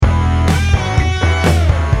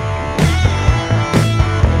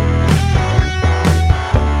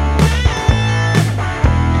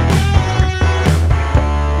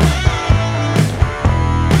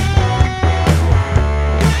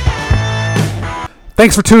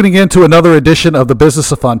Thanks for tuning in to another edition of the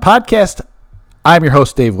Business of Fun podcast. I'm your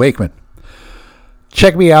host, Dave Wakeman.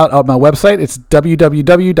 Check me out on my website. It's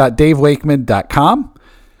www.davewakeman.com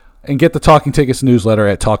and get the Talking Tickets newsletter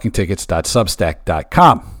at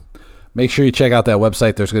talkingtickets.substack.com. Make sure you check out that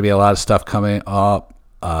website. There's going to be a lot of stuff coming up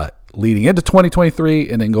leading into 2023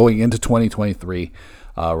 and then going into 2023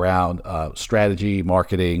 around strategy,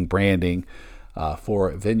 marketing, branding,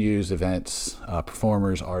 for venues, events,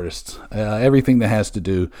 performers, artists, everything that has to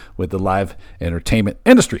do with the live entertainment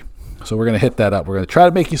industry. So we're going to hit that up. We're going to try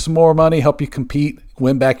to make you some more money, help you compete,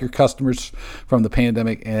 win back your customers from the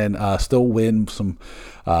pandemic, and still win some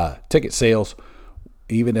ticket sales,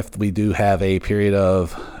 even if we do have a period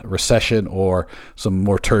of recession or some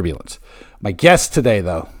more turbulence. My guests today,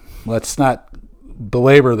 though, let's not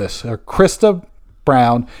belabor this, are Krista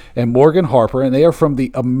Brown and Morgan Harper, and they are from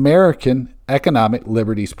the American Economic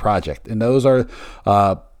Liberties Project. And those are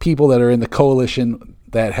people that are in the coalition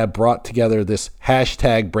that have brought together this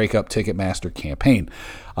hashtag Breakup Ticketmaster campaign.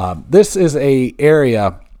 This is a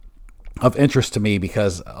area of interest to me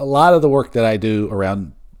because a lot of the work that I do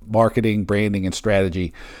around marketing, branding, and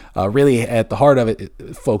strategy, really at the heart of it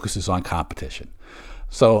focuses on competition.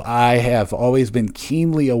 So I have always been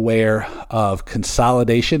keenly aware of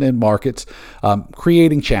consolidation in markets,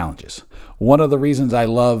 creating challenges. One of the reasons I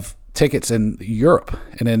love tickets in Europe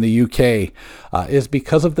and in the UK is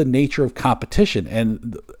because of the nature of competition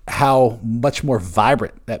and how much more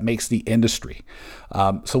vibrant that makes the industry.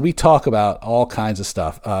 So we talk about all kinds of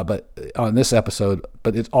stuff, but on this episode,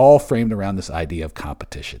 but it's all framed around this idea of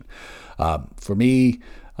competition. For me,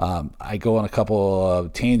 I go on a couple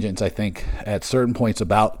of tangents, I think, at certain points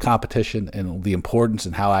about competition and the importance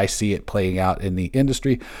and how I see it playing out in the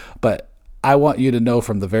industry. But I want you to know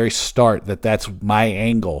from the very start that that's my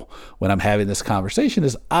angle when I'm having this conversation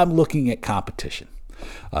is I'm looking at competition.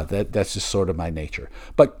 That's just sort of my nature.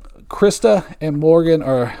 But Krista and Morgan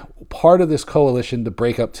are part of this coalition to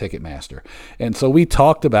break up Ticketmaster. And so we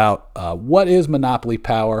talked about what is monopoly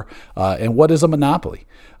power and what is a monopoly.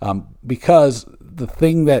 Because the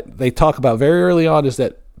thing that they talk about very early on is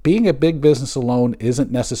that being a big business alone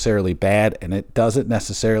isn't necessarily bad, and it doesn't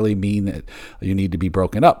necessarily mean that you need to be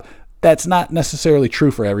broken up. That's not necessarily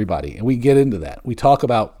true for everybody, and we get into that. We talk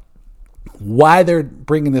about why they're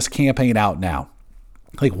bringing this campaign out now,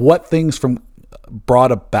 like what things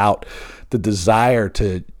brought about the desire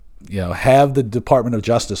to have the Department of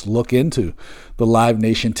Justice look into the Live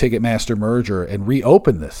Nation Ticketmaster merger and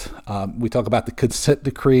reopen this. We talk about the consent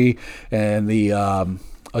decree and the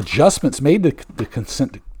adjustments made to the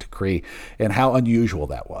consent decree and how unusual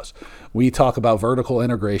that was. We talk about vertical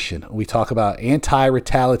integration. We talk about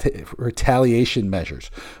anti-retaliation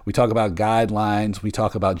measures. We talk about guidelines. We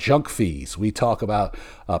talk about junk fees. We talk about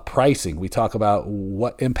pricing. We talk about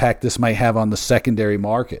what impact this might have on the secondary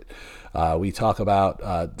market. We talk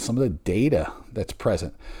about some of the data that's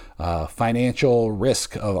present, financial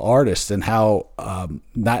risk of artists and how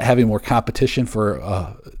not having more competition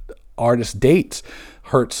for artist dates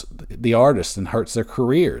hurts the artists and hurts their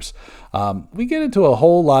careers. We get into a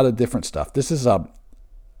whole lot of different stuff. This is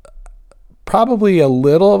probably a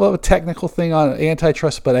little of a technical thing on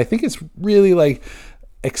antitrust, but I think it's really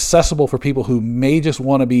accessible for people who may just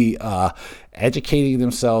want to be educating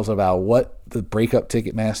themselves about what the Breakup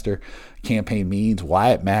Ticketmaster campaign means, why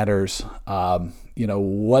it matters,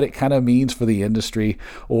 what it kind of means for the industry,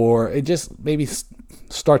 or it just maybe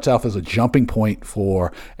starts off as a jumping point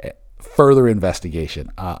for further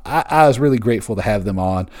investigation. I was really grateful to have them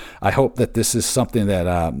on. I hope that this is something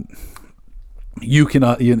that you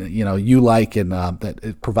can you like and that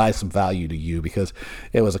it provides some value to you, because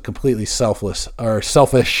it was a completely selfish,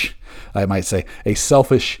 I might say, a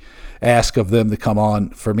selfish ask of them to come on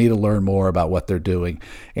for me to learn more about what they're doing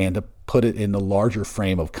and to put it in the larger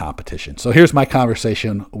frame of competition. So here's my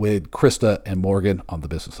conversation with Krista and Morgan on the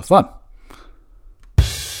Business of Fun.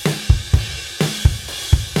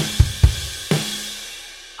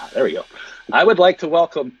 There we go. I would like to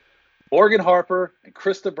welcome Morgan Harper and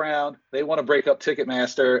Krista Brown. They want to break up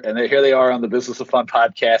Ticketmaster, and here they are on the Business of Fun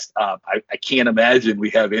podcast. I can't imagine we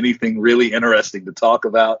have anything really interesting to talk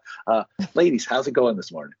about. Ladies, how's it going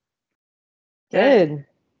this morning? Good.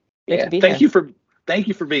 Yeah, thank you for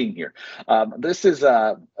being here. This is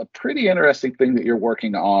a pretty interesting thing that you're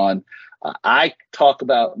working on. I talk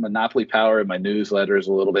about monopoly power in my newsletters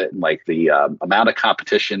a little bit, and the amount of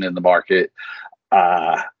competition in the market.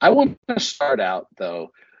 I want to start out,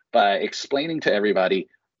 though, by explaining to everybody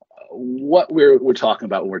what we're talking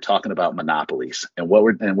about when we're talking about monopolies and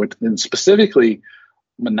and specifically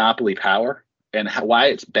monopoly power and why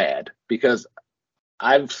it's bad. Because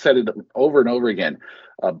I've said it over and over again,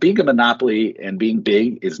 Being a monopoly and being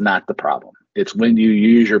big is not the problem. It's when you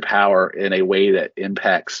use your power in a way that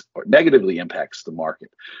impacts or negatively impacts the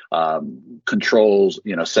market, controls,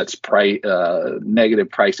 sets negative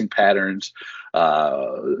pricing patterns,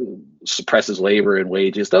 suppresses labor and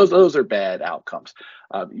wages. Those are bad outcomes.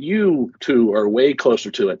 You two are way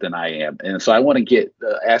closer to it than I am, and so I want to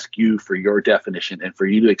ask you for your definition and for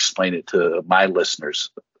you to explain it to my listeners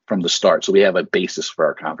from the start, so we have a basis for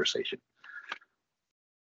our conversation.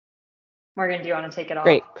 Morgan, do you want to take it off?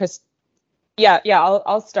 Great, Chris. Yeah,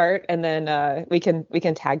 I'll start, and then we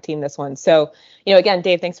can tag team this one. So, again,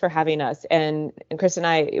 Dave, thanks for having us. And Chris and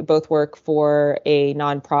I both work for a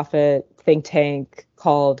nonprofit think tank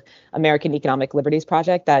called American Economic Liberties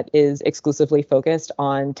Project that is exclusively focused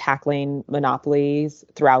on tackling monopolies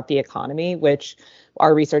throughout the economy, which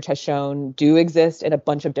our research has shown do exist in a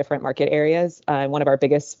bunch of different market areas. One of our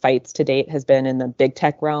biggest fights to date has been in the big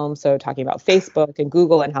tech realm. So talking about Facebook and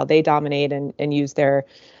Google and how they dominate and use their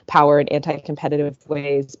power in anti-competitive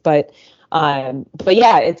ways. But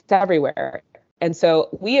yeah, it's everywhere. And so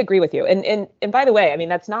we agree with you. And by the way, I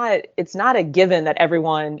mean, it's not a given that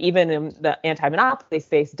everyone, even in the anti-monopoly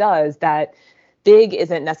space, does that. Big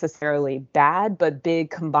isn't necessarily bad, but big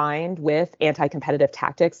combined with anti-competitive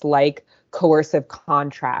tactics like coercive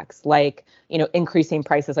contracts, like, increasing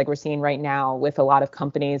prices like we're seeing right now with a lot of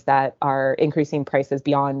companies that are increasing prices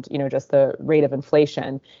beyond, just the rate of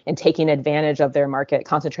inflation and taking advantage of their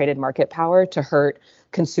concentrated market power to hurt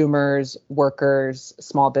consumers, workers,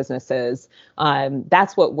 small businesses.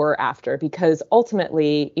 That's what we're after, because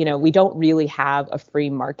ultimately, we don't really have a free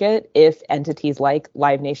market if entities like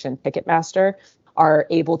Live Nation, Ticketmaster are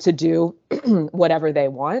able to do whatever they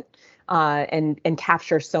want and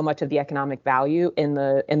capture so much of the economic value in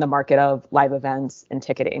the market of live events and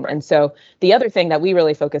ticketing. Right. And so the other thing that we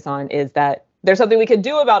really focus on is that there's something we can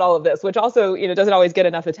do about all of this, which also, doesn't always get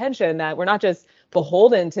enough attention, that we're not just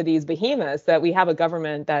beholden to these behemoths, that we have a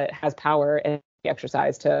government that has power and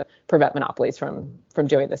exercise to prevent monopolies from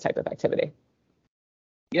doing this type of activity.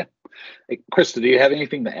 Yeah. Hey, Krista, do you have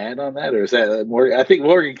anything to add on that, or is that Morgan? I think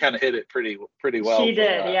Morgan kind of hit it pretty well. She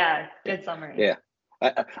did, yeah. Good summary. Yeah.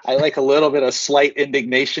 I like a little bit of slight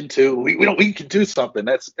indignation too. We can do something.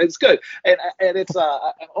 It's good, and it's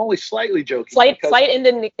I'm only slightly joking. Slight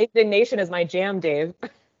indignation is my jam, Dave.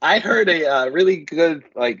 I heard a really good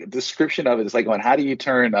description of it. It's like, how do you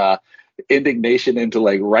turn indignation into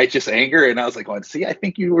righteous anger? And I was like, see, I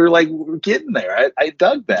think you were getting there. I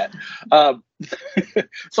dug that.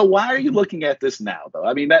 So why are you looking at this now, though?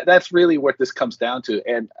 I mean, that's really what this comes down to.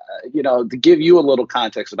 And, to give you a little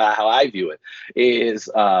context about how I view it is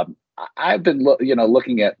I've been,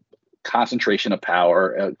 looking at concentration of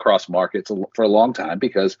power across markets for a long time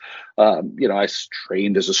because, I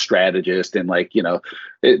trained as a strategist and like you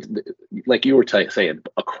were saying,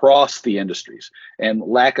 across the industries, and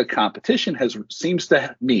lack of competition seems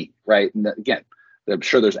to me, right? And again, I'm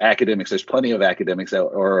sure there's plenty of academics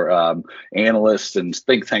or analysts and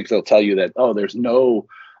think tanks that'll tell you that, there's no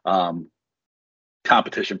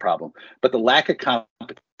competition problem. But the lack of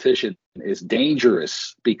competition is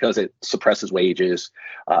dangerous because it suppresses wages,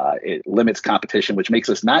 it limits competition, which makes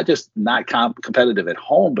us not just not competitive at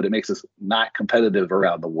home, but it makes us not competitive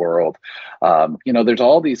around the world. There's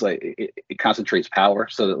all these it concentrates power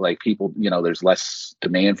so that people, there's less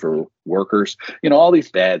demand for workers, all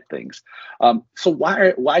these bad things. So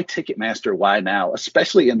why Ticketmaster? Why now?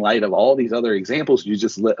 Especially in light of all these other examples you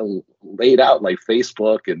just laid out, like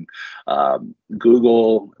Facebook and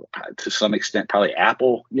Google, to some extent, probably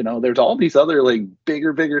Apple. There's all these other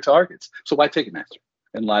bigger targets. So why Ticketmaster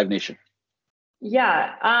and Live Nation?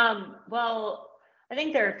 Yeah. Well, I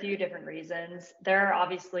think there are a few different reasons. There are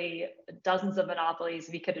obviously dozens of monopolies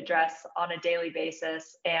we could address on a daily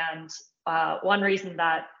basis. And one reason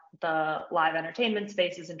that the live entertainment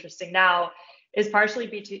space is interesting now is partially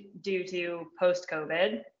due to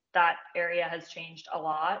post-COVID. That area has changed a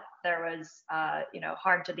lot. There was,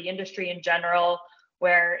 harm to the industry in general,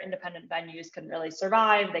 where independent venues couldn't really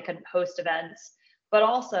survive. They couldn't host events. But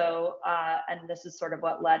also, and this is sort of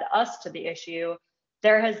what led us to the issue,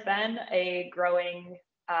 there has been a growing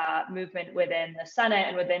movement within the Senate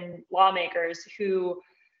and within lawmakers who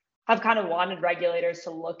have kind of wanted regulators to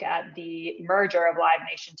look at the merger of Live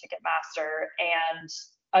Nation, Ticketmaster, and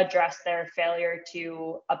address their failure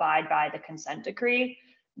to abide by the consent decree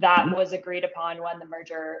that was agreed upon when the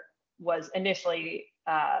merger was initially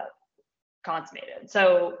consummated.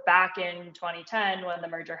 So back in 2010, when the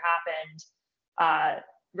merger happened,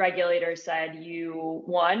 regulators said you,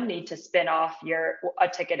 one, need to spin off a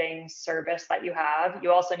ticketing service that you have.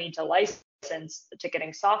 You also need to license the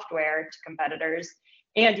ticketing software to competitors.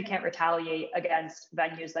 and you can't retaliate against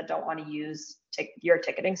venues that don't want to use your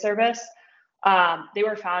ticketing service. They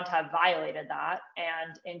were found to have violated that.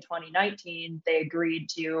 And in 2019, they agreed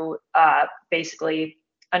to basically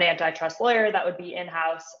an antitrust lawyer that would be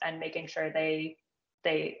in-house and making sure they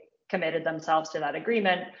committed themselves to that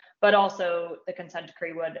agreement, but also the consent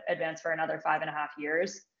decree would advance for another 5.5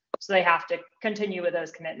 years. So they have to continue with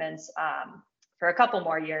those commitments for a couple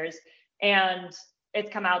more years. And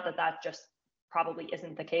it's come out that just probably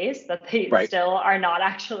isn't the case, that they still are not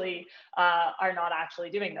actually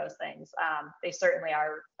doing those things. They certainly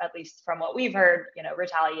are, at least from what we've heard,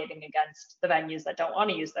 retaliating against the venues that don't want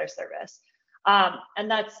to use their service. And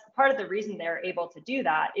that's part of the reason they're able to do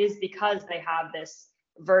that, is because they have this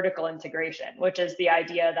vertical integration, which is the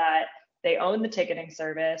idea that they own the ticketing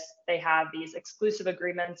service, they have these exclusive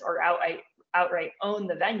agreements, or outright own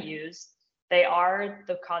the venues. They are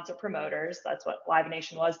the concert promoters. That's what Live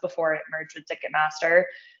Nation was before it merged with Ticketmaster.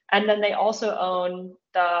 And then they also own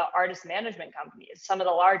the artist management companies, some of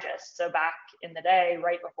the largest. So back in the day,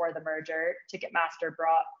 right before the merger, Ticketmaster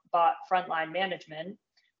bought Frontline Management,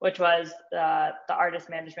 which was the artist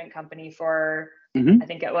management company for, I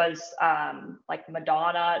think it was like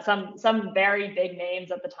Madonna, some very big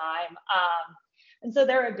names at the time. And so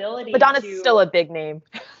their ability Madonna's still a big name.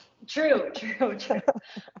 True.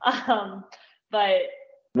 But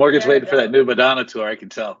Morgan's waiting for that new Madonna tour, I can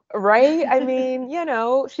tell. Right? I mean,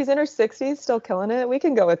 she's in her 60s, still killing it. We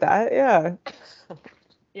can go with that. Yeah.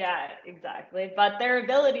 Yeah, exactly. But their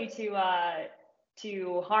ability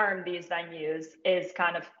to harm these venues is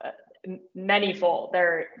kind of manyfold.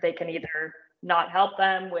 They can either not help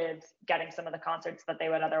them with getting some of the concerts that they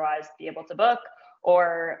would otherwise be able to book,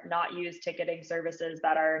 or not use ticketing services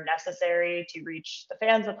that are necessary to reach the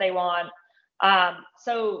fans that they want.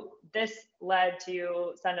 So this led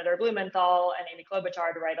to Senator Blumenthal and Amy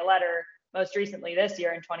Klobuchar to write a letter most recently this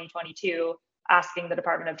year in 2022, asking the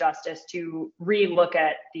Department of Justice to re-look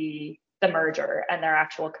at the merger and their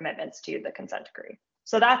actual commitments to the consent decree.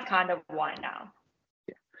 So that's kind of why now.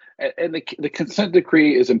 Yeah. And the consent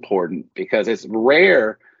decree is important because it's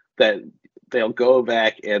rare that they'll go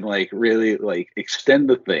back and really extend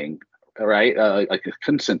the thing, right? Like a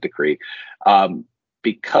consent decree,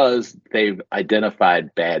 because they've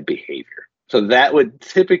identified bad behavior. So that would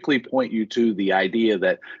typically point you to the idea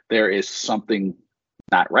that there is something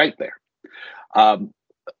not right there.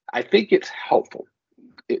 I think it's helpful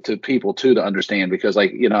to people too to understand, because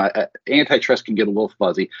antitrust can get a little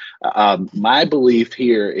fuzzy. My belief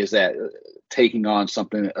here is that taking on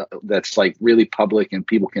something that's really public and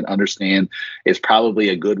people can understand is probably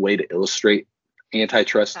a good way to illustrate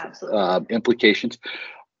antitrust implications.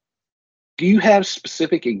 Do you have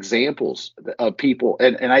specific examples of people?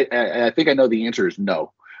 And I think I know the answer is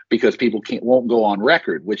no, because people won't go on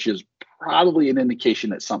record, which is probably an indication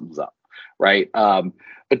that something's up, right?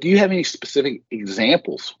 But do you have any specific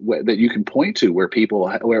examples that you can point to where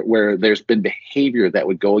there's been behavior that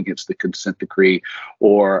would go against the consent decree,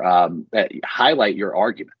 or that highlight your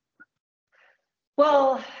argument?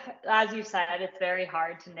 Well, as you said, it's very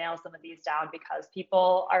hard to nail some of these down because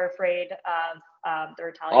people are afraid of the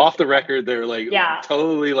retaliation. Off the record, they're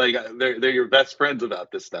totally they're your best friends about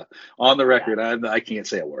this stuff. On the record, I can't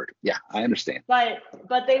say a word. Yeah, I understand. But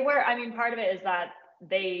they were. I mean, part of it is that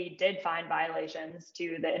they did find violations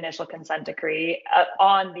to the initial consent decree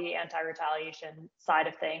on the anti-retaliation side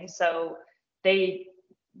of things. So they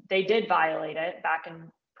did violate it back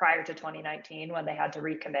prior to 2019 when they had to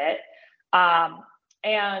recommit.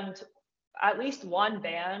 And at least one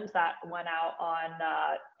band that went out on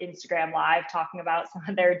Instagram Live talking about some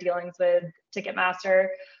of their dealings with Ticketmaster,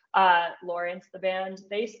 Lawrence, the band,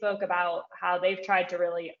 they spoke about how they've tried to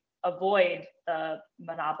really avoid the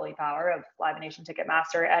monopoly power of Live Nation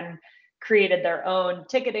Ticketmaster and created their own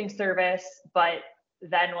ticketing service. But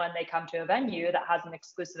then when they come to a venue that has an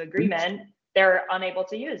exclusive agreement, they're unable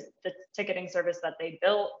to use the ticketing service that they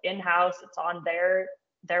built in-house. It's on their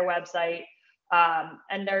website.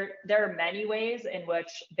 And there are many ways in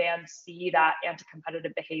which bands see that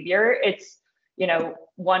anti-competitive behavior. It's,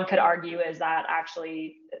 one could argue is that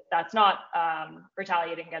actually that's not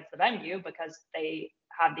retaliating against the venue because they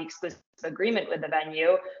have the exclusive agreement with the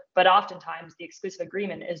venue, but oftentimes the exclusive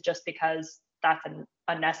agreement is just because that's an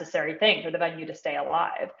unnecessary thing for the venue to stay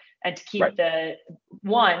alive and to keep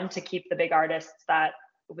to keep the big artists that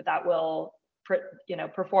will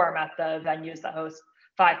perform at the venues that host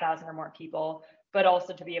 5,000 or more people, but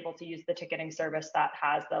also to be able to use the ticketing service that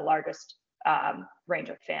has the largest range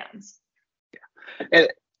of fans. Yeah.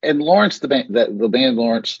 And Lawrence the band, the band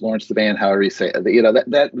Lawrence the band, however you say it,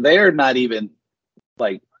 that they're not even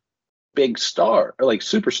big star or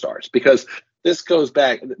superstars, because this goes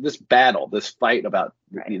back, this battle, this fight about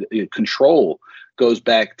control goes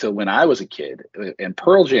back to when I was a kid, and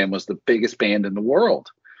Pearl Jam was the biggest band in the world,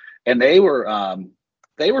 and they were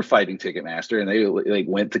fighting Ticketmaster, and they like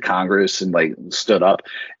went to Congress and like stood up,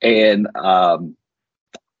 and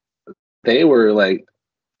they were like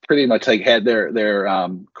pretty much like had their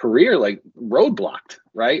career like roadblocked,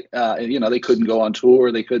 right? And, you know, they couldn't go on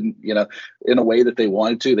tour, they couldn't, you know, in a way that they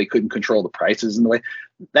wanted to, they couldn't control the prices in the way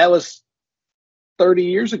that was 30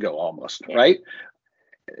 years ago almost, right?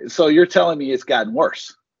 So you're telling me it's gotten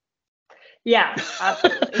worse? Yeah,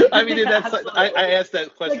 absolutely. I mean, that's I asked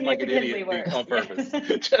that question like an idiot on purpose.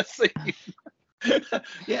 Just so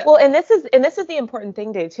yeah. Well, and this is the important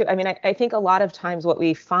thing, Dave, too. I mean, I think a lot of times what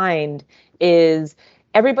we find is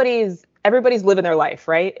everybody's living their life,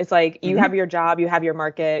 right? It's like you have your job, you have your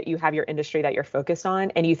market, you have your industry that you're focused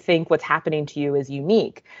on, and you think what's happening to you is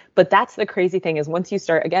unique. But that's the crazy thing, is once you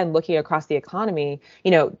start, again, looking across the economy,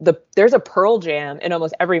 you know, there's a Pearl Jam in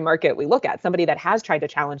almost every market we look at. Somebody that has tried to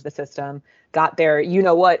challenge the system, got their, you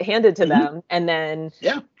know what, handed to them, and then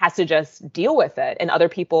has to just deal with it. And other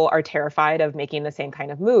people are terrified of making the same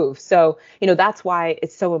kind of move. So, you know, that's why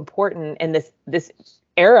it's so important in this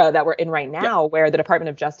era that we're in right now, where the Department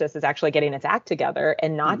of Justice is actually getting its act together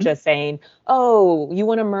and not just saying, oh, you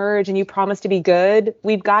want to merge and you promise to be good,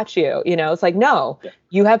 we've got you. You know, it's like, no,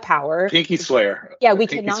 you have power. Pinky swear. Yeah, we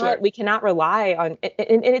cannot rely on,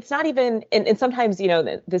 and it's not even, and sometimes, you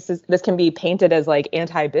know, this can be painted as like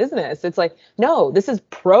anti-business. It's like, no, this is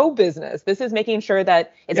pro-business. This is making sure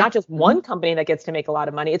that it's not just one company that gets to make a lot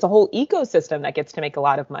of money. It's a whole ecosystem that gets to make a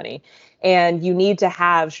lot of money. And you need to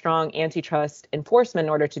have strong antitrust enforcement in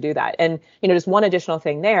order to do that. And, you know, just one additional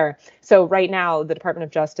thing there. So right now, the Department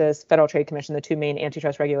of Justice, Federal Trade Commission, the two main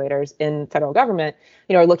antitrust regulators in federal government,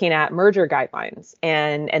 you know, are looking at merger guidelines.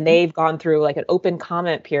 And they've gone through like an open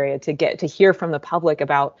comment period to get to hear from the public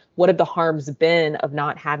about what have the harms been of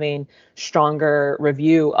not having stronger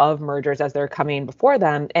review of mergers as they're coming before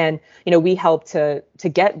them. And, you know, we help to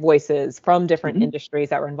get voices from different industries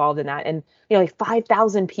that were involved in that. And, you know, like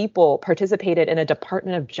 5,000 people participated in a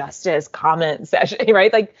Department of Justice comment session,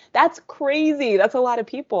 right? Like, that's crazy. That's a lot of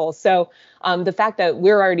people. So the fact that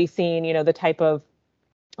we're already seeing, you know, the type of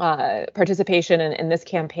participation in this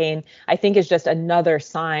campaign, I think, is just another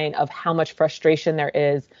sign of how much frustration there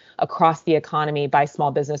is across the economy by small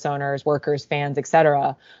business owners, workers, fans, et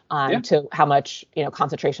cetera, to how much, you know,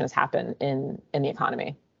 concentration has happened in the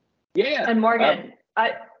economy. Yeah. And Morgan,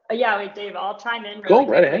 wait, Dave, I'll chime in really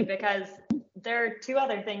quickly because there are two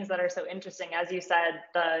other things that are so interesting. As you said,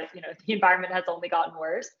 the environment has only gotten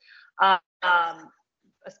worse,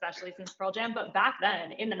 especially since Pearl Jam. But back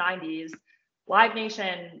then in the 90s, Live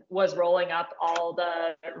Nation was rolling up all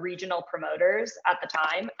the regional promoters at the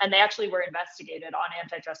time, and they actually were investigated on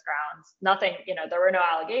antitrust grounds. Nothing, you know, there were no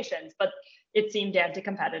allegations, but it seemed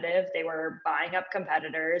anti-competitive. They were buying up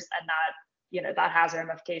competitors, and that, you know, that has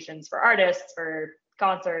ramifications for artists, for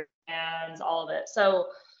concert fans, all of it. So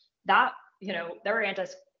that, you know, there were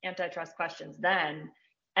antitrust questions then,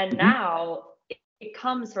 and now it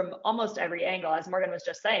comes from almost every angle. As Morgan was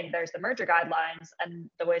just saying, there's the merger guidelines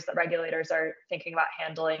and the ways that regulators are thinking about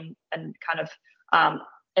handling and kind of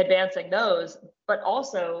advancing those. But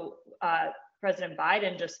also, President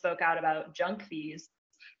Biden just spoke out about junk fees,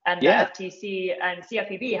 and the FTC and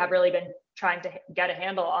CFPB have really been trying to get a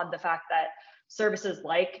handle on the fact that services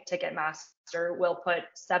like Ticketmaster will put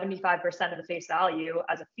 75% of the face value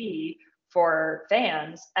as a fee for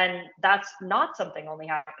fans. And that's not something only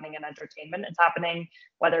happening in entertainment. It's happening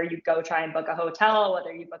whether you go try and book a hotel,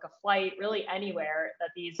 whether you book a flight, really anywhere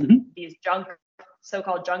that these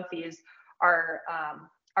so-called junk fees are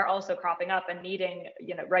also cropping up and needing,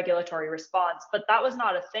 you know, regulatory response. But that was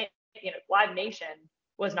not a thing. You know, Live Nation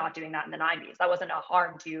was not doing that in the 90s. That wasn't a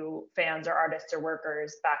harm to fans or artists or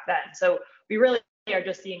workers back then. So we really are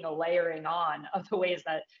just seeing a layering on of the ways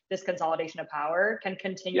that this consolidation of power can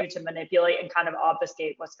continue to manipulate and kind of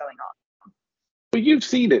obfuscate what's going on. Well, you've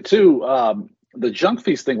seen it too. The junk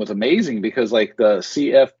fees thing was amazing because, like, the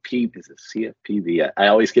CFPB, I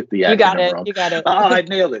always get the acronym wrong. You got it. Oh, I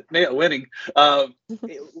nailed it. Winning.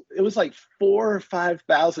 It was like 4,000 or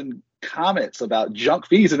 5,000 comments about junk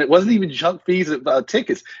fees, and it wasn't even junk fees about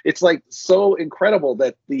tickets. It's like so incredible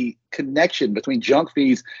that the connection between junk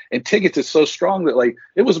fees and tickets is so strong that, like,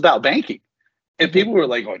 it was about banking. And people were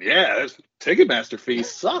like going, yeah, Ticketmaster fees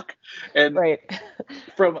suck. And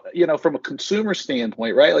from a consumer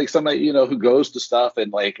standpoint, right? Like somebody, you know, who goes to stuff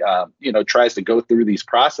and like, tries to go through these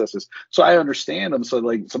processes. So I understand them. So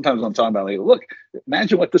like, sometimes I'm talking about like, look,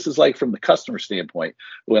 imagine what this is like from the customer standpoint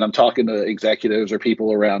when I'm talking to executives or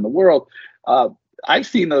people around the world. I've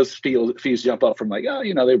seen those fees jump up from like, oh,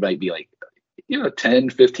 they might be like,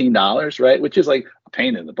 $10, $15, right? Which is like a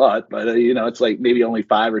pain in the butt, but it's like maybe only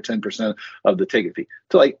 5 or 10% of the ticket fee.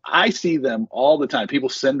 So like, I see them all the time. People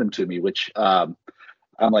send them to me, which I'm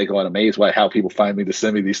like, amazed by how people find me to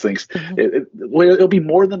send me these things. It'll be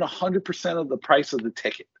more than 100% of the price of the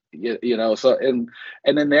ticket, So, and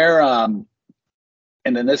then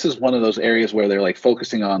and then this is one of those areas where they're like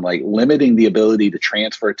focusing on like limiting the ability to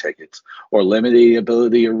transfer tickets or limiting the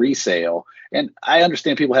ability of resale. And I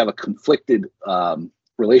understand people have a conflicted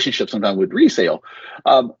relationship sometimes with resale.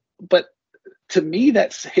 But to me,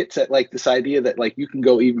 that hits at like this idea that like you can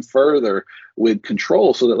go even further with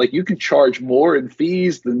control so that like you can charge more in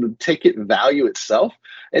fees than the ticket value itself.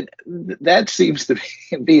 And that seems to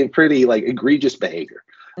be a pretty like egregious behavior.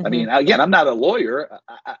 I mean, again, I'm not a lawyer.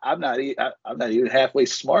 I'm not even halfway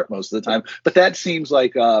smart most of the time. But that seems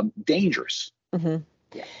like dangerous.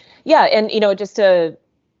 Yeah, and just to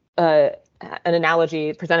present an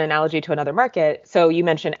analogy to another market. So you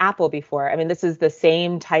mentioned Apple before. I mean, this is the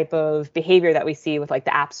same type of behavior that we see with like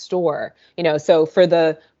the App Store. So for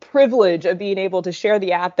the privilege of being able to share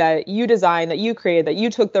the app that you designed, that you created, that you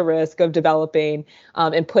took the risk of developing,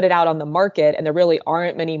 and put it out on the market, and there really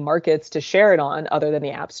aren't many markets to share it on other than the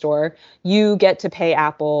App Store, you get to pay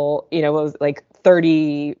Apple, it was like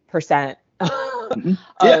 30%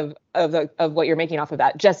 of what you're making off of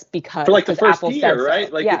that, just because for like the first Apple year, right?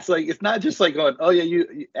 So. Like it's not just like going, oh yeah,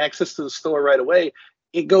 you access to the store right away.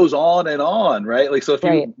 It goes on and on, right? Like so, if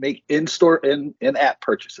you make in-store in-app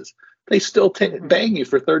purchases, they still bang you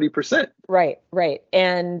for 30%. Right,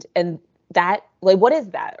 and that, like, what is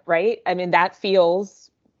that, right? I mean, that feels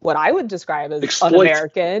what I would describe as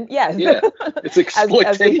un-American. Yeah, it's exploitation.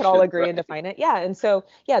 as we can all agree and define it. Yeah, and so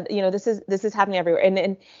this is happening everywhere,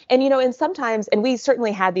 and and sometimes, and we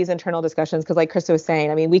certainly had these internal discussions because, like Krista was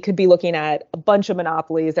saying, I mean, we could be looking at a bunch of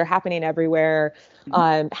monopolies. They're happening everywhere.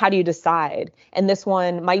 How do you decide? And this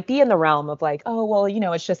one might be in the realm of like, oh well,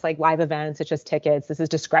 it's just like live events. It's just tickets. This is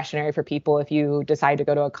discretionary for people if you decide to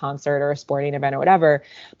go to a concert or a sporting event or whatever.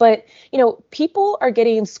 But people are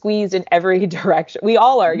getting squeezed in every direction. We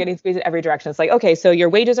all are getting squeezed in every direction. It's like, okay, so your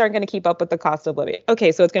wages aren't going to keep up with the cost of living.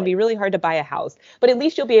 Okay, so it's going to be really hard to buy a house, but at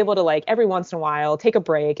least you'll be able to like every once in a while take a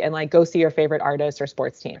break and like go see your favorite artist or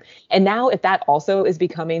sports team. And now if that also is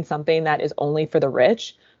becoming something that is only for the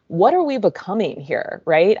rich, what are we becoming here,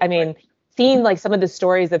 right? I mean, seeing like some of the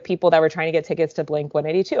stories of people that were trying to get tickets to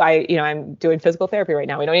Blink-182. I'm doing physical therapy right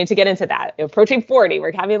now. We don't need to get into that. Approaching 40,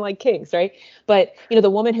 we're having like kinks, right? But the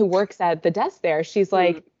woman who works at the desk there, she's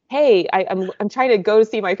like, hey, I'm trying to go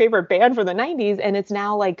see my favorite band from the 90s, and it's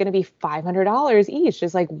now like going to be $500 each.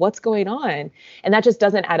 It's like, what's going on? And that just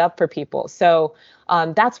doesn't add up for people. So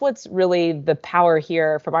that's what's really the power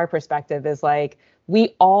here from our perspective is like,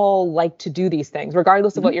 we all like to do these things,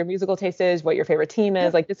 regardless of what your musical taste is, what your favorite team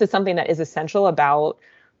is. Like, this is something that is essential about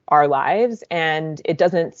our lives, and it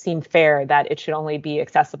doesn't seem fair that it should only be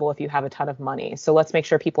accessible if you have a ton of money. So let's make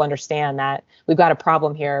sure people understand that we've got a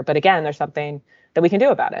problem here. But again, there's something that we can do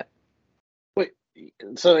about it.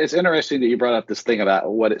 So it's interesting that you brought up this thing about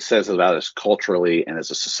what it says about us culturally and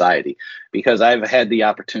as a society, because I've had the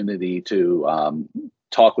opportunity to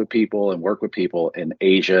talk with people and work with people in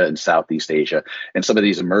Asia and Southeast Asia and some of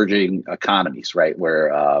these emerging economies, right,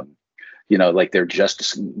 where like they're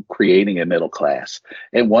just creating a middle class.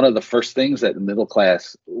 And one of the first things that the middle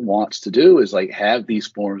class wants to do is like have these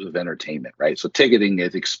forms of entertainment, right? So ticketing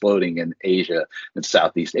is exploding in Asia and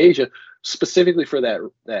Southeast Asia, specifically for that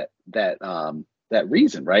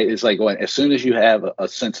reason, right? It's like going, as soon as you have a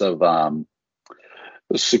sense of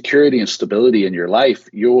security and stability in your life,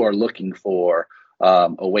 you are looking for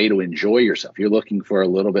a way to enjoy yourself. You're looking for a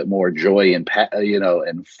little bit more joy and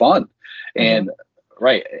and fun, and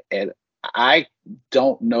right. And I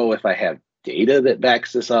don't know if I have data that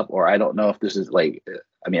backs this up, or I don't know if this is like,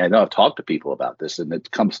 I mean, I know I've talked to people about this and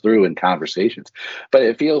it comes through in conversations, but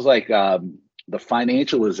it feels like the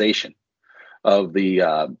financialization of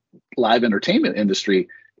the live entertainment industry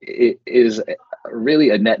is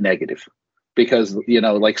really a net negative, because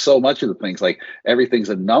like so much of the things, like everything's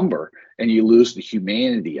a number and you lose the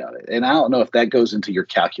humanity of it. And I don't know if that goes into your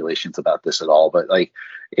calculations about this at all, but like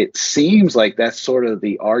it seems like that's sort of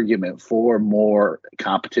the argument for more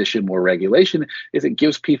competition, more regulation, is it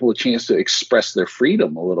gives people a chance to express their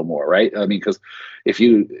freedom a little more, right? I mean, because if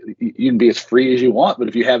you can be as free as you want, but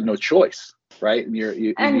if you have no choice, right, and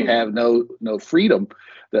you have no freedom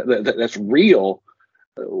that's real,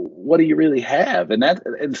 what do you really have?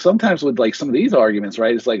 And sometimes with like some of these arguments,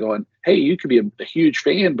 right, it's like going, hey, you could be a huge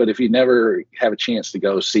fan, but if you never have a chance to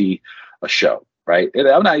go see a show, right? And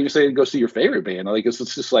I'm not even saying go see your favorite band. Like it's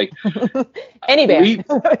just like any band.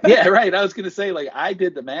 Yeah, right. I was gonna say, like, I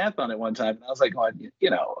did the math on it one time, and I was like, oh,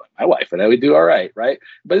 my wife and I would do all right, right?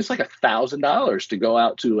 But it's like $1,000 to go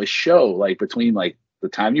out to a show, like between like the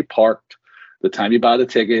time you parked, the time you buy the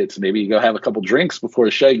tickets, maybe you go have a couple drinks before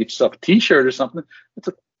the show, you get yourself a T-shirt or something.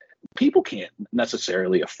 People can't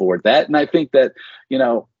necessarily afford that, and I think that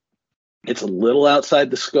it's a little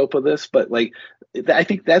outside the scope of this, but like I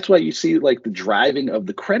think that's why you see like the driving of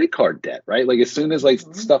the credit card debt, right? Like as soon as like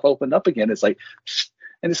stuff opened up again, it's like,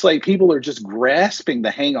 and it's like people are just grasping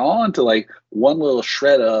to hang on to like one little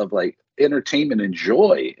shred of like entertainment and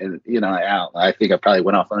joy. And I think I probably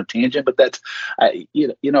went off on a tangent, but that's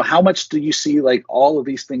how much do you see like all of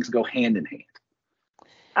these things go hand in hand?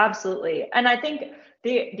 Absolutely. And I think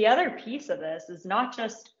the other piece of this is not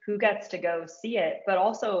just who gets to go see it, but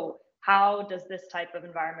also how does this type of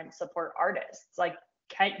environment support artists? Like,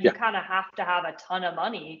 you kind of have to have a ton of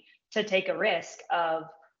money to take a risk of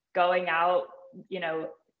going out,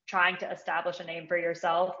 trying to establish a name for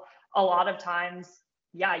yourself. A lot of times,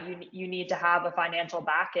 you need to have a financial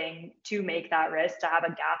backing to make that risk, to have a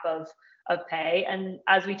gap of pay. And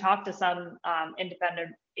as we talked to some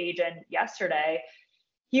independent agent yesterday,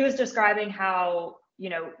 he was describing how,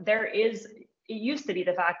 it used to be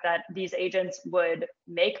the fact that these agents would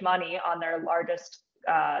make money on their largest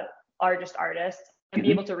artists and be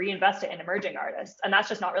able to reinvest it in emerging artists. And that's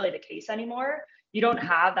just not really the case anymore. You don't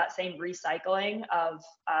have that same recycling of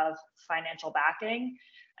financial backing.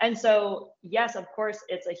 And so, yes, of course,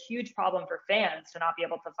 it's a huge problem for fans to not be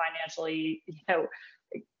able to financially,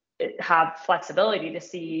 have flexibility to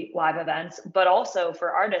see live events, but also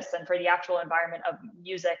for artists and for the actual environment of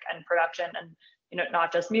music and production and,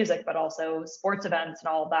 not just music, but also sports events and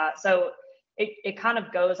all of that. So it kind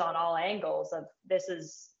of goes on all angles of this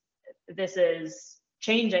is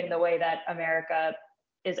changing the way that America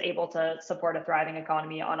is able to support a thriving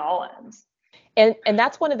economy on all ends. And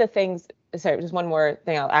that's one of the things. Sorry, just one more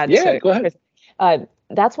thing I'll add. Yeah, go ahead.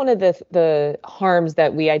 That's one of the harms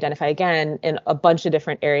that we identify again in a bunch of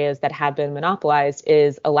different areas that have been monopolized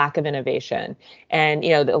is a lack of innovation. And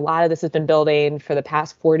a lot of this has been building for the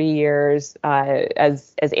past 40 years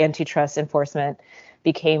as antitrust enforcement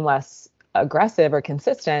became less aggressive or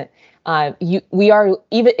consistent. We are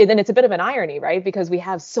even, and then it's a bit of an irony, right? Because we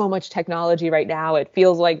have so much technology right now. It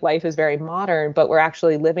feels like life is very modern, but we're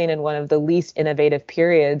actually living in one of the least innovative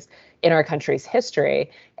periods in our country's history.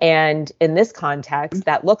 And in this context,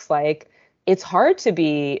 that looks like it's hard to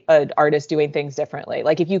be an artist doing things differently.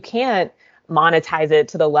 Like if you can't monetize it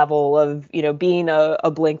to the level of, being a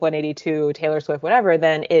Blink-182, Taylor Swift, whatever,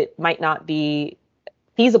 then it might not be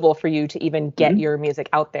feasible for you to even get your music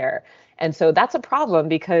out there. And so that's a problem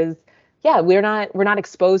because we're not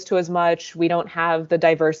exposed to as much. We don't have the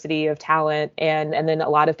diversity of talent. And then a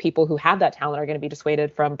lot of people who have that talent are going to be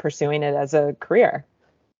dissuaded from pursuing it as a career.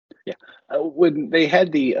 Yeah. When they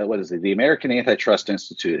had the American Antitrust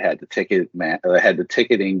Institute had the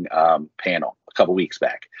ticketing panel a couple weeks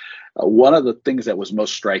back. One of the things that was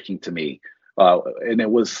most striking to me, and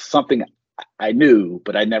it was something I knew,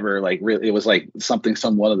 but I never really, it was like something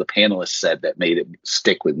one of the panelists said that made it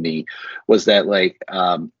stick with me, was that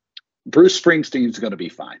Bruce Springsteen's going to be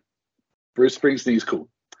fine. Bruce Springsteen's cool.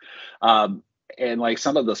 And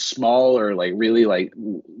some of the smaller, really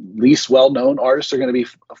least well-known artists are going to be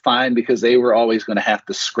fine because they were always going to have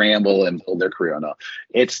to scramble and build their career on.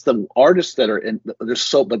 It's the artists that are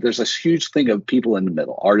but there's this huge thing of people in the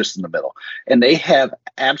middle, artists in the middle, and they have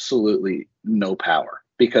absolutely no power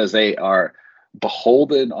because they are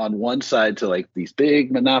beholden on one side to these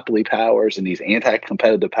big monopoly powers and these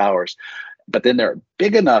anti-competitive powers, but then they're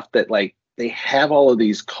big enough that they have all of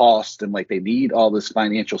these costs and they need all this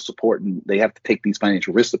financial support and they have to take these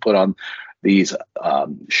financial risks to put on these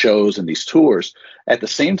shows and these tours. At the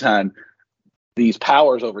same time, these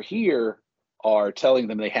powers over here are telling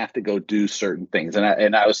them they have to go do certain things.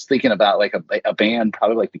 And I was thinking about a band,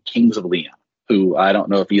 probably like the Kings of Leon, who I don't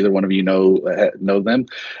know if either one of you know them,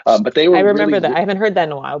 but they were. I remember that. I haven't heard that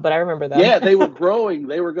in a while, but I remember that. Yeah, they were growing.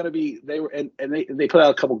 They were going to be. They were, and they put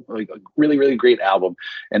out a couple a really really great album,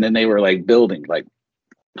 and then they were building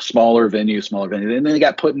smaller venues, and then they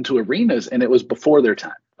got put into arenas, and it was before their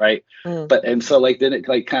time, right? But and so then it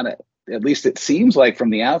kind of, at least it seems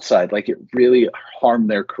from the outside, it really harmed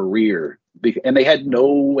their career. And they had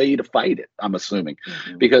no way to fight it, I'm assuming,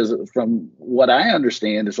 because from what I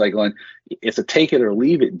understand, it's it's a take it or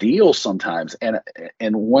leave it deal sometimes. And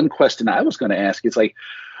one question I was going to ask is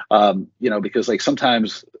because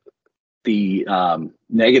sometimes the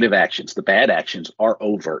negative actions, the bad actions are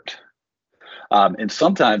overt. And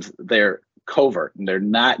sometimes they're covert and they're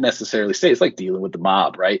not necessarily state. It's like dealing with the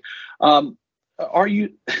mob, right? Are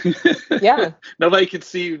you? Yeah. Nobody can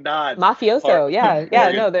see you nod. Mafioso. Yeah.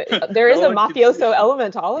 No, there is a mafioso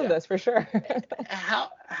element to all of this for sure.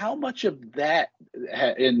 How much of that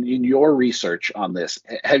in your research on this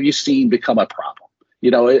have you seen become a problem?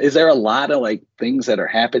 Is there a lot of like things that are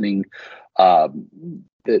happening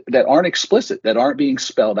that aren't explicit, that aren't being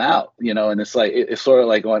spelled out? And it's like it's sort of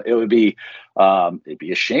like it'd be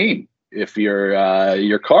a shame if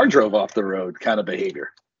your car drove off the road kind of behavior.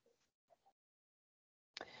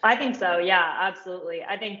 I think so. Yeah, absolutely.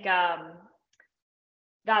 I think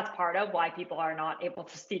that's part of why people are not able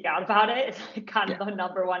to speak out about it. It's kind of the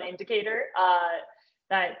number one indicator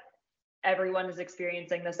that everyone is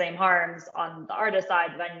experiencing the same harms on the artist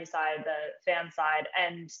side, the venue side, the fan side,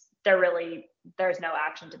 and there's no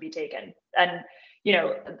action to be taken. And,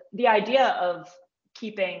 the idea of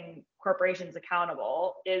keeping corporations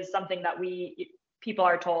accountable is something that people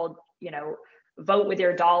are told, vote with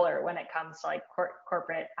your dollar when it comes to like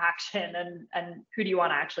corporate action and who do you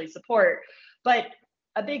want to actually support. But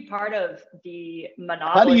a big part of the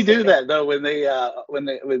monopoly. How do you do that though when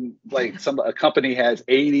like a company has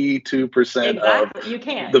 82% exactly. of you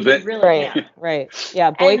can't. You really can't. Right.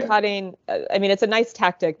 Yeah, boycotting. I mean, it's a nice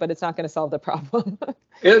tactic, but it's not going to solve the problem.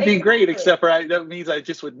 It would be great, except for that means I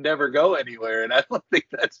just would never go anywhere, and I don't think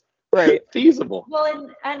that's right feasible. Well,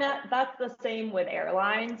 and that's the same with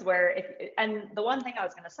airlines, where and the one thing I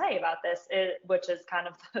was going to say about this which is kind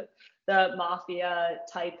of the mafia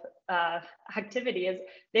type activity, is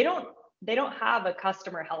they don't have a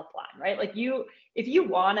customer helpline, right? Like if you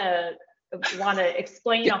want to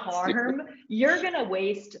explain a harm, you're going to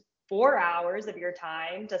waste 4 hours of your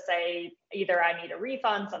time to say either I need a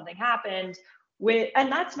refund, something happened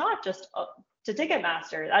and that's not just to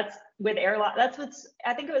Ticketmaster. That's with airline. That's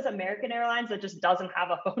I think it was American Airlines that just doesn't have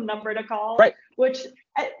a phone number to call. Right. Which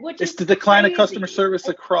it's is the decline crazy. of customer service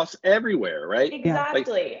across everywhere, right?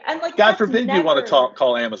 Exactly. Like, and like God forbid you want to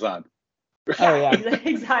call Amazon. Oh yeah.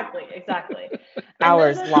 Exactly.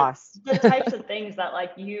 Hours lost. The types of things that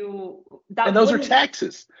like and those are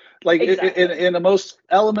taxes. Like exactly. in the most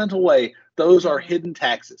elemental way, those are hidden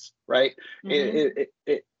taxes, right? Mm-hmm.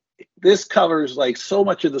 This covers like so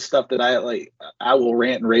much of the stuff that I will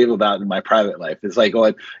rant and rave about in my private life. It's like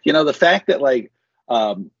going, the fact that like,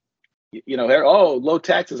 low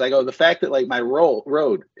taxes. I go, the fact that like my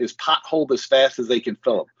road is potholed as fast as they can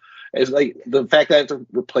fill them. It's like the fact that I have to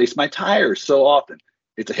replace my tires so often.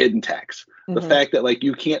 It's a hidden tax. Mm-hmm. The fact that like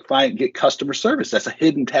you can't get customer service, that's a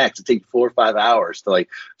hidden tax. It takes 4 or 5 hours to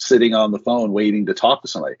like sitting on the phone waiting to talk to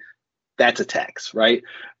somebody. That's a tax, right?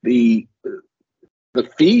 The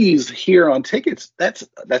fees here on tickets, that's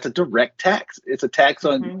a direct tax. It's a tax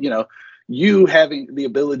on, you having the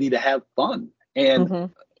ability to have fun. And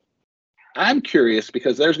I'm curious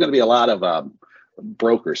because there's going to be a lot of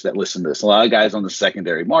brokers that listen to this, a lot of guys on the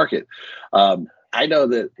secondary market. I know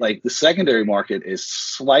that like the secondary market is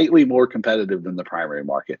slightly more competitive than the primary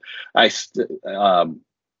market. I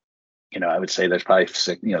would say there's probably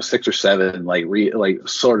 6 or 7 like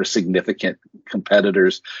sort of significant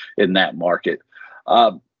competitors in that market.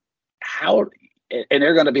 How, and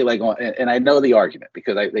they're going to be like, and I know the argument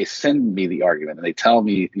because they send me the argument and they tell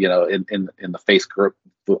me, in the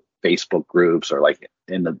Facebook groups or like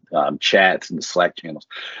in the chats and the Slack channels,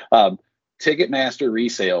 Ticketmaster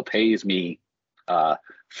resale pays me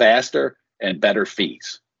faster and better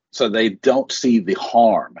fees. So they don't see the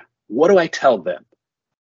harm. What do I tell them?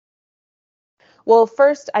 Well,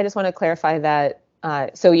 first, I just want to clarify that.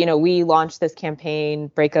 So, we launched this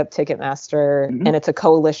campaign, Break Up Ticketmaster, and it's a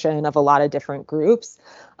coalition of a lot of different groups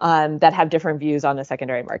that have different views on the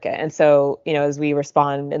secondary market. And so, as we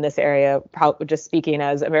respond in this area, just speaking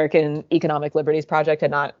as American Economic Liberties Project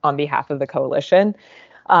and not on behalf of the coalition.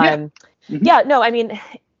 And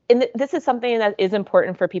this is something that is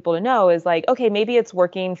important for people to know is like, okay, maybe it's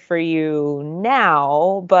working for you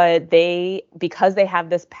now, but because they have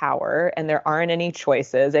this power and there aren't any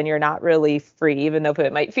choices and you're not really free, even though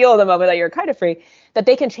it might feel at the moment that you're kind of free, that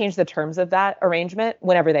they can change the terms of that arrangement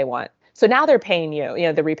whenever they want. So now they're paying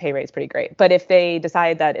you, the repay rate's pretty great. But if they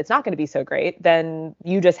decide that it's not going to be so great, then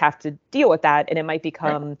you just have to deal with that. And it might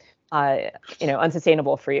become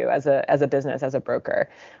unsustainable for you as a business, as a broker.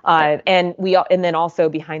 And then also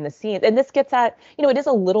behind the scenes, and this gets at, it is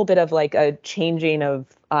a little bit of like a changing of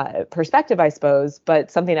perspective, I suppose,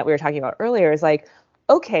 but something that we were talking about earlier is like,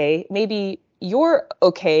 okay, maybe you're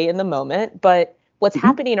okay in the moment, but what's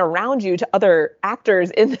happening around you to other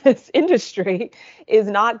actors in this industry is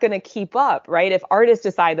not going to keep up, right? If artists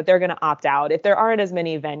decide that they're going to opt out, if there aren't as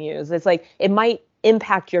many venues, it's like, it might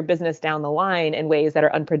impact your business down the line in ways that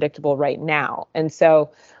are unpredictable right now. And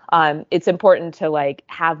so it's important to like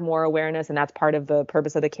have more awareness, and that's part of the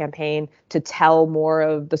purpose of the campaign, to tell more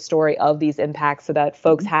of the story of these impacts so that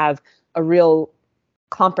folks have a real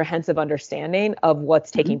comprehensive understanding of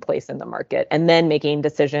what's taking place in the market, and then making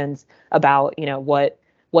decisions about, you know,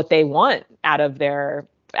 what they want out of their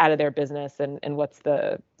business, and what's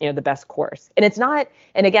the, you know, the best course. And it's not,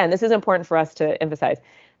 and again, this is important for us to emphasize,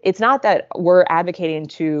 it's not that we're advocating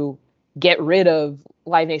to get rid of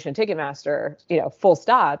Live Nation Ticketmaster, you know, full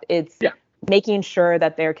stop. It's making sure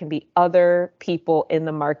that there can be other people in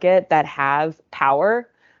the market that have power,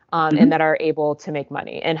 and that are able to make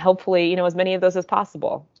money, and hopefully, you know, as many of those as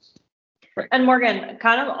possible. Right. And Morgan,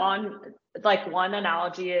 kind of on like one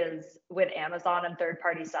analogy is with Amazon and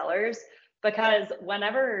third-party sellers, because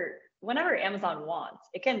whenever Amazon wants,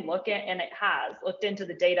 it can look at, and it has looked into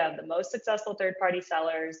the data of the most successful third-party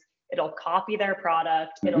sellers. It'll copy their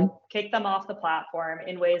product. It'll kick them off the platform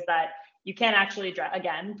in ways that you can't actually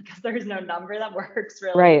again, because there's no number that works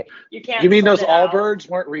really. Right. You can't. You mean those out. Allbirds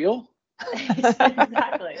weren't real?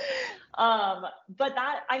 Exactly. But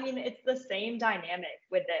that, I mean, it's the same dynamic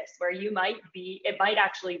with this, where it might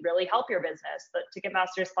actually really help your business. The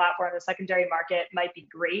Ticketmaster's platform, the secondary market might be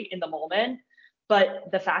great in the moment,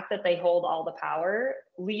 but the fact that they hold all the power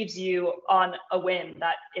leaves you on a whim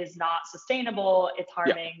that is not sustainable. It's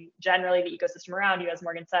harming generally the ecosystem around you, as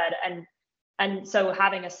Morgan said. And so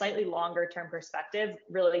having a slightly longer term perspective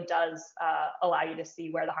really does allow you to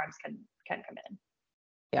see where the harms can come in.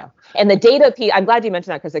 Yeah. And the data piece, I'm glad you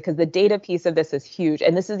mentioned that, Krista, because the data piece of this is huge.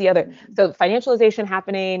 And this is the other, so financialization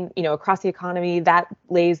happening, you know, across the economy, that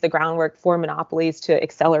lays the groundwork for monopolies to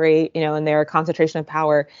accelerate, you know, in their concentration of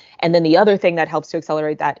power. And then the other thing that helps to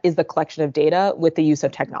accelerate that is the collection of data with the use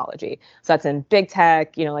of technology. So that's in big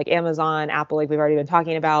tech, you know, like Amazon, Apple, like we've already been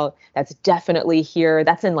talking about. That's definitely here.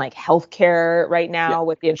 That's in like healthcare right now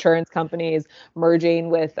with the insurance companies merging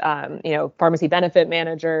with, you know, pharmacy benefit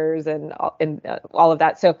managers and all of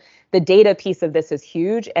that. So the data piece of this is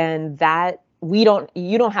huge, and that you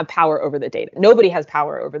don't have power over the data. Nobody has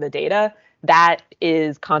power over the data. That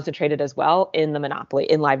is concentrated as well in the monopoly,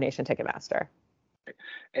 in Live Nation Ticketmaster.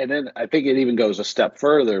 And then I think it even goes a step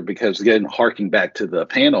further, because again, harking back to the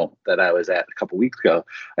panel that I was at a couple of weeks ago,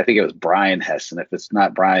 I think it was Brian Hess. And if it's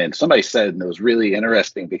not Brian, somebody said, and it was really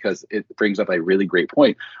interesting because it brings up a really great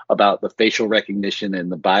point about the facial recognition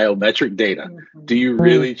and the biometric data. Do you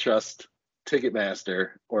really trust Ticketmaster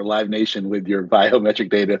or Live Nation with your biometric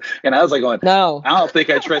data? And I was like, no, I don't think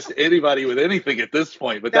I trust anybody with anything at this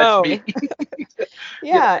point, but that's me.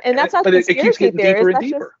 And that's not but it keeps getting deeper and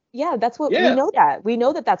deeper. That's what we know,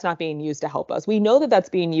 that that's not being used to help us. We know that that's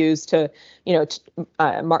being used to, you know,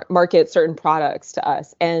 market certain products to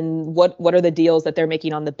us. And what are the deals that they're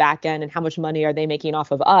making on the back end, and how much money are they making off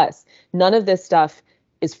of us? None of this stuff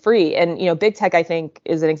is free. And, you know, big tech, I think,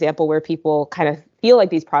 is an example where people kind of feel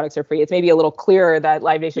like these products are free. It's maybe a little clearer that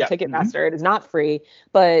Live Nation Ticketmaster, it is not free,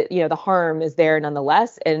 but, you know, the harm is there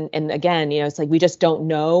nonetheless. And again, you know, it's like, we just don't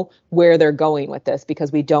know where they're going with this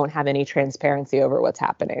because we don't have any transparency over what's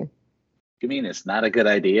happening. You mean it's not a good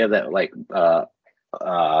idea that like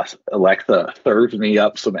Alexa serves me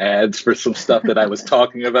up some ads for some stuff that I was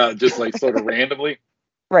talking about just like sort of randomly?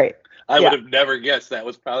 Right. I would have never guessed. That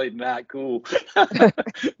was probably not cool. I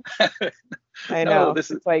know. No,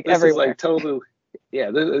 this is like totally,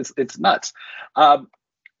 it's nuts.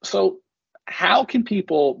 So how can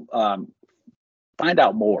people find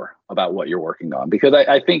out more about what you're working on? Because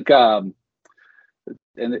I think, and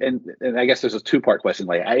I guess there's a two-part question.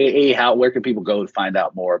 Like, where can people go to find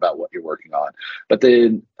out more about what you're working on? But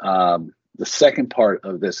then the second part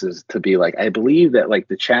of this is to be like, I believe that like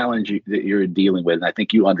the challenge that you're dealing with, and I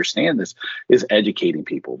think you understand this, is educating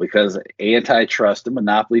people, because antitrust and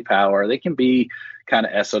monopoly power, they can be kind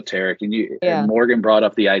of esoteric. And Morgan brought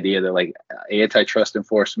up the idea that like antitrust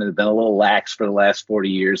enforcement has been a little lax for the last 40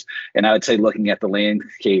 years. And I would say, looking at the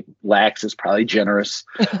landscape, lax is probably generous.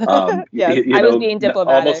 I was being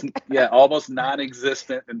diplomatic. Almost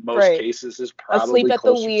non-existent in most cases is probably asleep at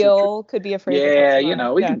the wheel, could be afraid.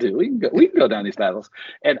 We can go down these battles.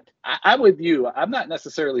 And I'm with you. I'm not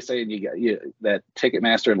necessarily saying that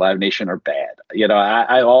Ticketmaster and Live Nation are bad. You know,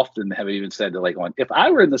 I often have even said to like, if I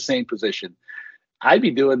were in the same position, I'd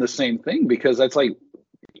be doing the same thing, because that's like,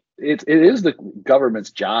 it is the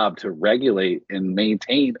government's job to regulate and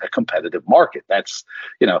maintain a competitive market. That's,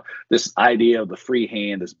 you know, this idea of the free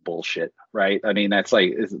hand is bullshit, right? I mean, that's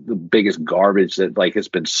like is the biggest garbage that like has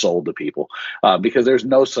been sold to people, because there's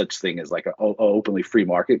no such thing as like an openly free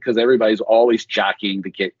market, because everybody's always jockeying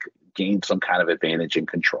to get gain some kind of advantage and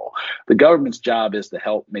control. The government's job is to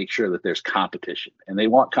help make sure that there's competition, and they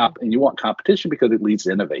want and you want competition because it leads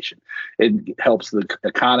to innovation. It helps the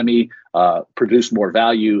economy produce more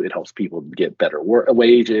value. It helps people get better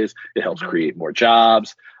wages. It helps create more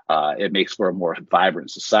jobs. It makes for a more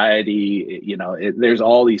vibrant society. There's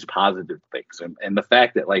all these positive things. And the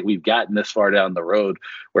fact that like we've gotten this far down the road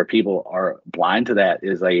where people are blind to that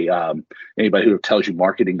is anybody who tells you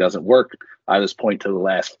marketing doesn't work, I just point to the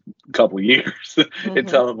last couple of years and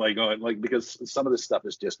tell them because some of this stuff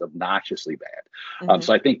is just obnoxiously bad.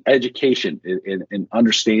 So I think education and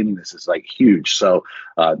understanding this is like huge. So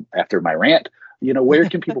after my rant, where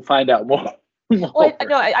can people find out more? Well,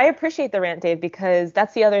 no, I appreciate the rant, Dave, because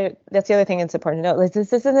that's the other thing it's important to note.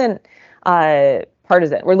 This isn't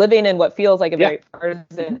partisan. We're living in what feels like a very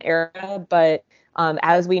partisan era, but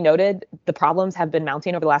as we noted, the problems have been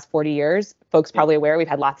mounting over the last 40 years. Folks probably aware we've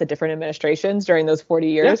had lots of different administrations during those 40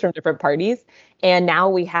 years from different parties. And now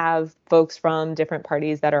we have folks from different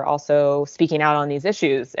parties that are also speaking out on these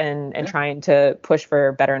issues and trying to push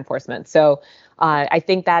for better enforcement. So I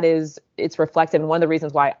think it's reflective. And one of the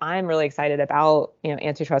reasons why I'm really excited about,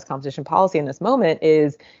 antitrust competition policy in this moment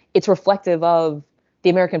is it's reflective of the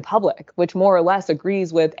American public, which more or less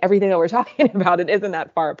agrees with everything that we're talking about. It isn't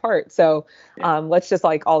that far apart. So let's just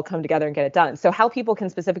all come together and get it done. So how people can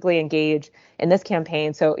specifically engage in this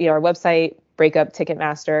campaign. So, our website, Breakup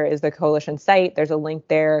Ticketmaster, is the coalition site. There's a link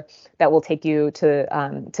there that will take you to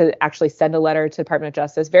actually send a letter to the Department of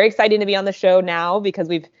Justice. Very exciting to be on the show now because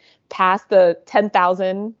we've passed the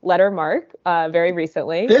 10,000 letter mark very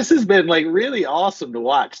recently. This has been really awesome to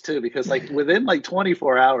watch too, because within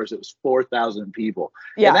 24 hours, it was 4,000 people.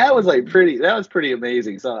 Yeah. And that was pretty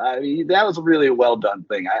amazing. So that was really a well done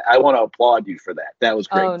thing. I want to applaud you for that. That was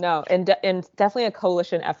great. Oh no. And definitely a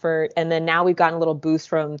coalition effort. And then now we've gotten a little boost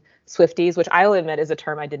from Swifties, which I'll admit is a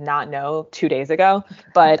term I did not know 2 days ago,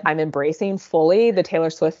 but I'm embracing fully the Taylor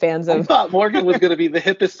Swift fans of. I thought Morgan was going to be the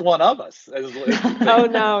hippest one of us. Oh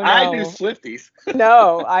no. I knew Swifties.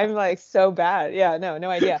 No, I'm so bad. Yeah, no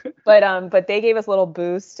idea. But they gave us a little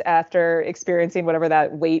boost after experiencing whatever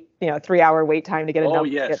that 3-hour wait time to get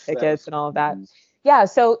get tickets and all of that. Yeah,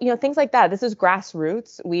 so things like that. This is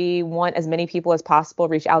grassroots. We want as many people as possible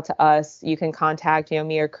reach out to us. You can contact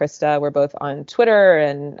me or Krista. We're both on Twitter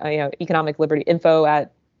and Economic Liberty info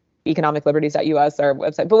at economicliberties.us, our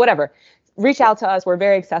website. But whatever, reach out to us. We're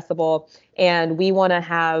very accessible, and we want to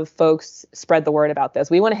have folks spread the word about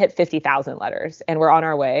this. We want to hit 50,000 letters, and we're on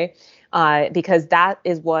our way. Because that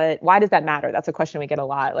is why does that matter? That's a question we get a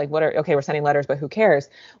lot. We're sending letters, but who cares?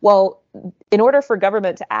 Well, in order for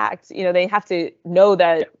government to act, they have to know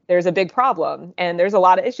that there's a big problem and there's a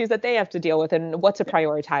lot of issues that they have to deal with and what to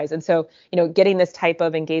prioritize. And so, getting this type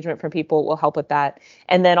of engagement from people will help with that.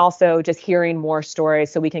 And then also just hearing more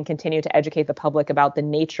stories so we can continue to educate the public about the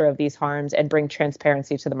nature of these harms and bring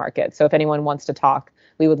transparency to the market. So if anyone wants to talk,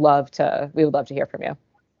 we would love to hear from you.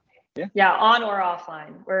 Yeah, on or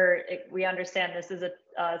offline. We understand this is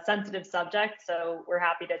a sensitive subject, so we're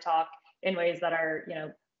happy to talk in ways that are,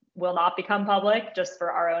 will not become public, just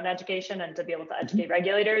for our own education and to be able to educate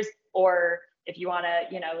regulators. Or if you want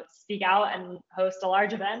to, speak out and host a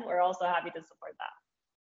large event, we're also happy to support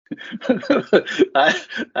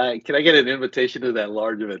that. Can I get an invitation to that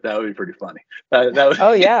large event? That would be pretty funny. That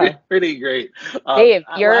would pretty great. Dave,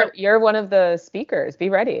 you're one of the speakers. Be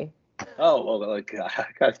ready. Oh, well,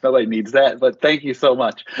 gosh, nobody needs that, but thank you so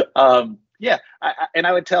much. I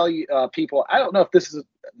would tell you, people, I don't know if this is,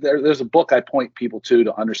 there's a book I point people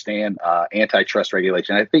to understand antitrust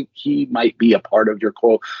regulation. I think he might be a part of your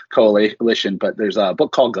coalition, but there's a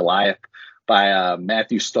book called Goliath by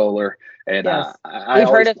Matthew Stoller. And I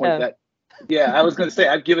always point that. Yeah, I was going to say,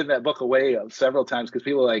 I've given that book away several times because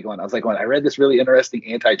people are I read this really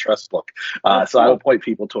interesting antitrust book. So I would point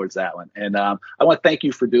people towards that one. And I want to thank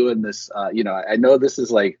you for doing this. I know this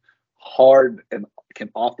is hard and can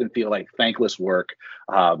often feel like thankless work.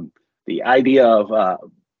 The idea of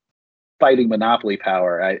fighting monopoly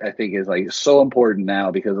power, I think is so important now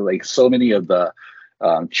because of so many of the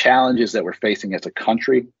challenges that we're facing as a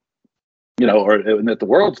country. Or that the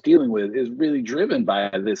world's dealing with is really driven by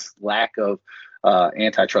this lack of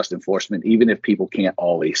antitrust enforcement, even if people can't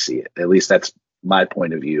always see it. At least that's my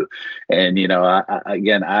point of view. And,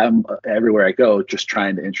 I'm everywhere I go just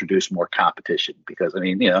trying to introduce more competition because,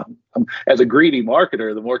 as a greedy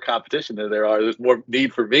marketer, the more competition there's more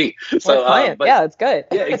need for me. So, it's good.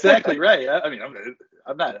 Yeah, exactly right.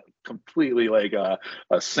 I'm not completely a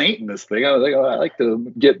saint in this thing. I like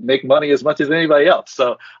to make money as much as anybody else.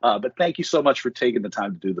 So, but thank you so much for taking the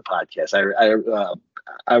time to do the podcast.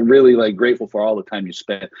 I'm really grateful for all the time you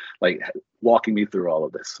spent walking me through all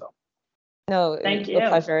of this. So No, Thank a you.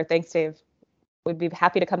 pleasure. Thanks, Dave. We'd be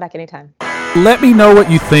happy to come back anytime. Let me know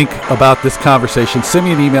what you think about this conversation. Send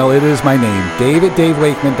me an email. It is my name,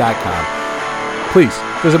 dave@davewakeman.com. Please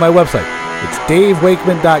visit my website. It's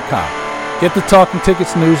davewakeman.com. Get the Talking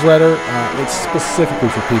Tickets newsletter. It's specifically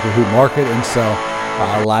for people who market and sell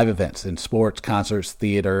live events in sports, concerts,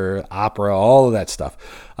 theater, opera, all of that stuff.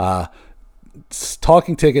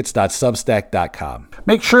 TalkingTickets.substack.com.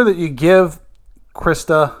 Make sure that you give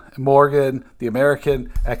Krista Morgan, the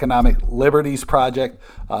American Economic Liberties Project,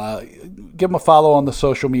 give them a follow on the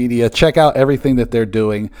social media. Check out everything that they're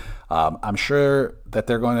doing. I'm sure that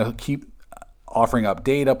they're going to keep offering up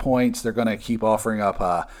data points. They're going to keep offering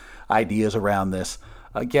up ideas around this.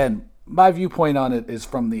 Again, my viewpoint on it is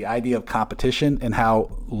from the idea of competition and how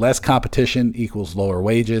less competition equals lower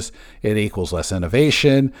wages. It equals less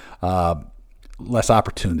innovation, less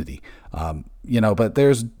opportunity. But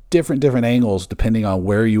there's different angles depending on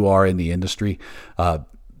where you are in the industry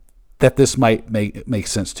that this might make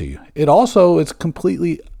sense to you. It also is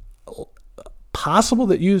completely possible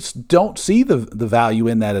that you don't see the value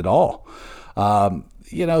in that at all.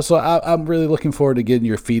 So I'm really looking forward to getting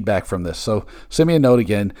your feedback from this. So send me a note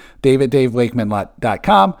again,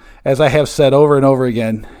 dave@davewakeman.com. As I have said over and over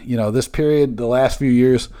again, this period, the last few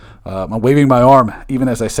years, I'm waving my arm, even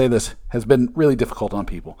as I say this, has been really difficult on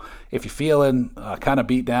people. If you're feeling kind of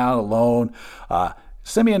beat down, alone,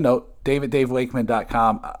 send me a note,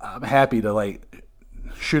 dave@davewakeman.com. I'm happy to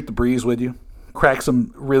shoot the breeze with you, crack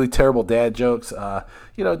some really terrible dad jokes,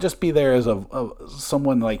 just be there as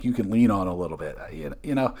someone you can lean on a little bit.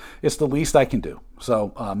 It's the least I can do.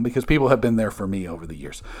 So, because people have been there for me over the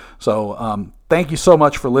years. So, thank you so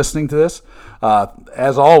much for listening to this.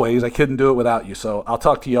 As always, I couldn't do it without you. So I'll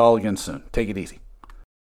talk to you all again soon. Take it easy.